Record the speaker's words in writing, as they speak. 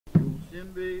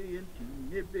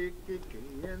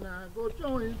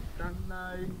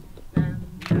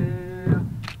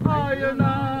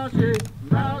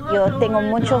Yo tengo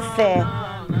mucha fe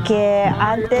que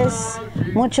antes,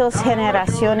 muchas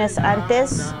generaciones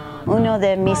antes, uno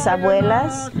de mis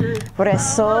abuelas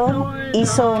rezó,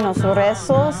 hizo unos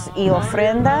rezos y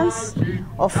ofrendas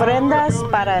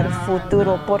para el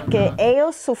futuro, porque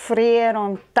ellos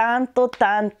sufrieron tanto,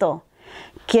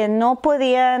 que no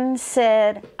podían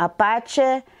ser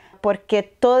Apache, porque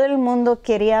todo el mundo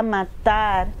quería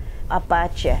matar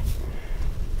Apache.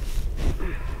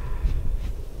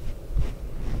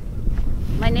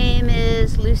 My name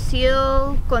is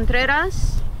Lucille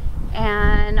Contreras,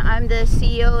 and I'm the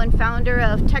CEO and founder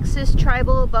of Texas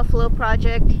Tribal Buffalo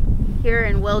Project here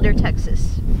in Wilder,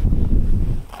 Texas.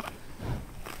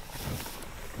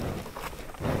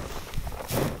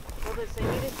 Elvis, I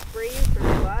need to spray you for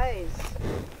flies.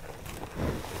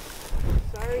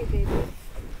 Sorry, baby.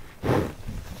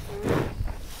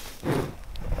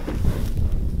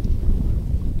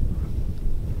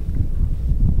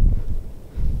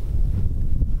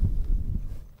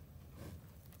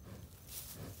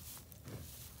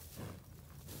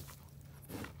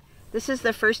 This is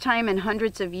the first time in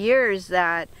hundreds of years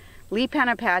that Lipan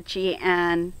Apache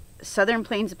and Southern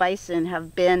Plains bison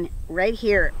have been right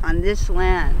here on this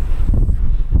land.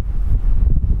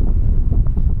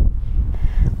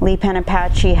 Lipan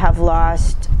Apache have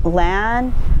lost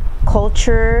land,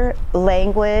 culture,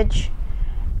 language,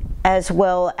 as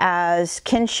well as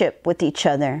kinship with each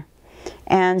other.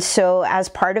 And so as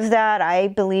part of that, I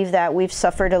believe that we've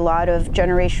suffered a lot of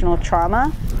generational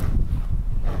trauma.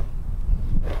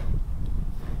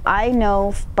 I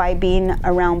know by being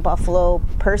around buffalo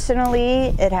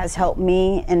personally, it has helped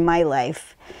me in my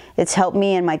life. It's helped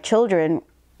me and my children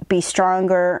be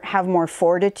stronger, have more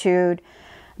fortitude,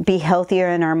 be healthier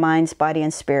in our minds, body,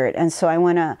 and spirit. And so I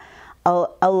want to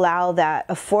allow that,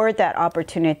 afford that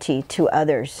opportunity to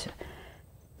others.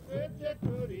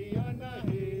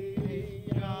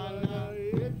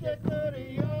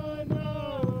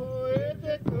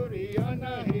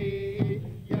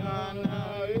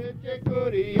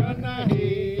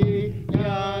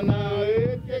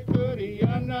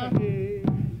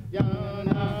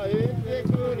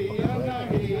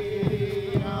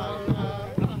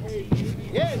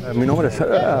 Mi nombre es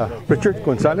Richard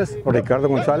González, o Ricardo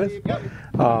González.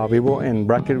 Vivo en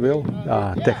Brackettville,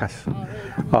 Texas.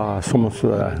 Somos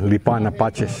Lipan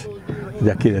Apaches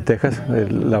de aquí de Texas,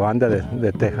 la banda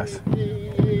de Texas.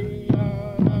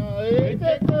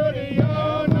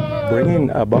 Bringing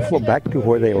buffalo back to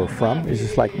where they were from is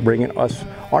just like bringing us,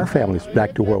 our families,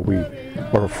 back to where we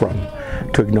were from.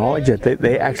 To acknowledge that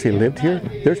they actually lived here.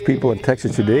 There's people in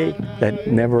Texas today that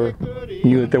never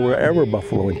knew that there were ever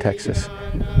buffalo in Texas,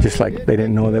 just like they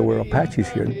didn't know there were Apaches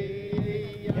here.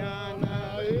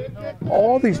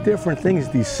 All these different things,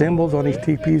 these symbols on these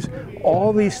teepees,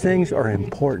 all these things are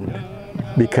important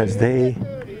because they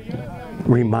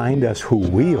remind us who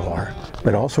we are,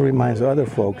 but also reminds other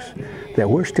folks that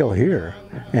we're still here,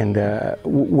 and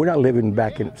we're not living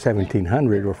back in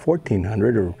 1700 or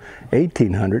 1400 or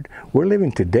 1800. We're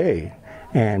living today,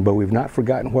 but we've not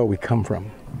forgotten where we come from.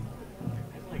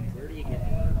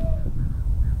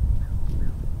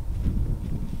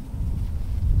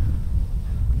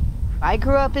 I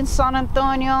grew up in San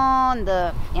Antonio in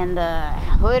the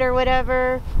hood or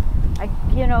whatever. I,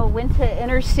 went to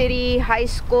inner city, high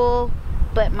school,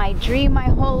 but my dream my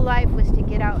whole life was to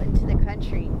get out into the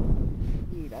country.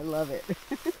 Dude, I love it.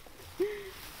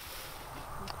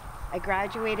 I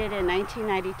graduated in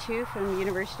 1992 from the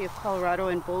University of Colorado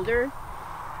in Boulder,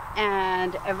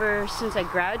 and ever since I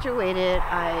graduated,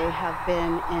 I have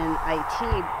been in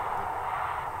IT.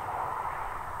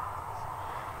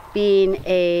 Being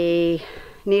a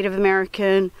Native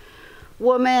American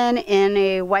woman in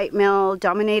a white male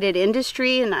dominated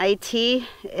industry in IT,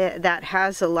 that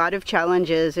has a lot of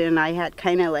challenges, and I had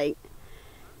kind of like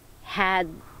had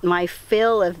my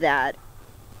fill of that.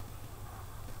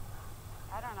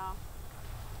 I don't know.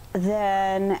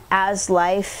 Then as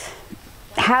life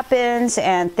happens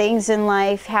and things in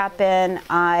life happen,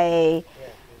 I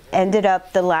ended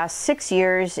up the last 6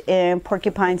 years in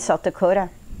Porcupine, South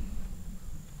Dakota.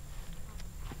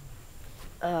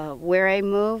 Where I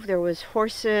moved, there was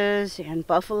horses and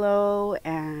buffalo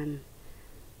and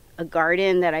a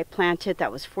garden that I planted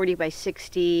that was 40 by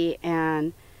 60,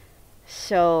 and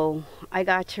so I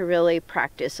got to really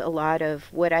practice a lot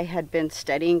of what I had been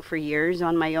studying for years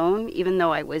on my own. Even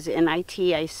though I was in IT,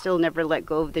 I still never let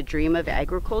go of the dream of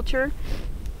agriculture.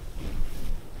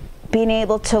 Being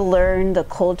able to learn the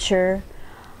culture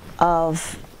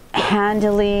of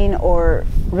handling, or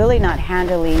really not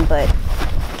handling, but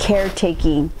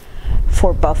caretaking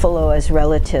for buffalo as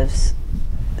relatives.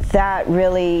 That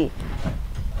really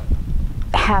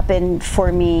happened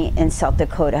for me in South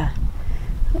Dakota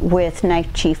with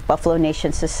Knife Chief Buffalo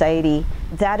Nation Society.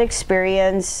 That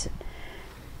experience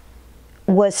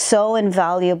was so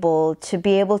invaluable to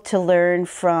be able to learn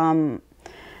from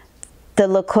the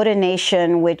Lakota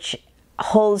Nation, which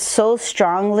holds so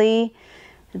strongly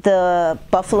the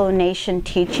Buffalo Nation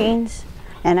teachings.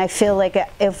 And I feel like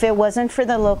if it wasn't for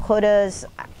the Lakotas,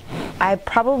 I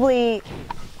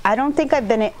don't think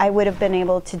I would have been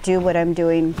able to do what I'm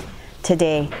doing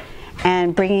today,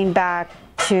 and bringing back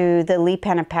to the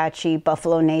Lipan Apache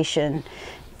Buffalo Nation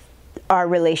our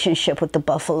relationship with the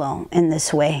buffalo in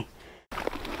this way. It's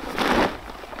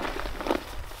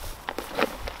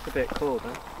a bit cold,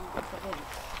 huh?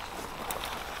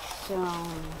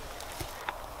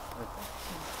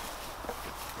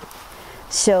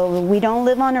 So we don't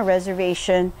live on a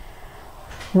reservation.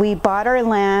 We bought our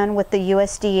land with the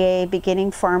USDA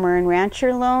Beginning Farmer and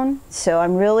Rancher Loan. So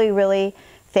I'm really, really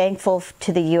thankful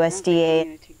to the USDA. I'm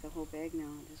going to take the whole bag now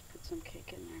and just put some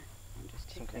cake in there.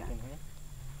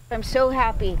 I'm so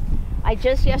happy. I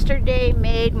just yesterday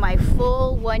made my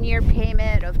full 1-year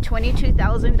payment of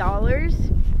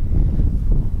 $22,000.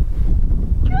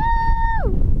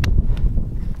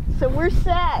 So we're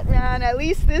set, man. At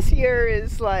least this year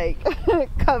is like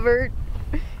covered.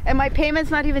 And my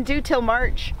payment's not even due till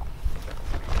March.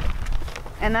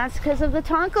 And that's because of the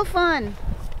Tonka Fund.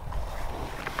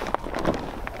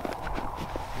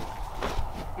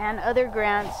 And other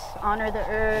grants, Honor the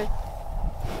Earth,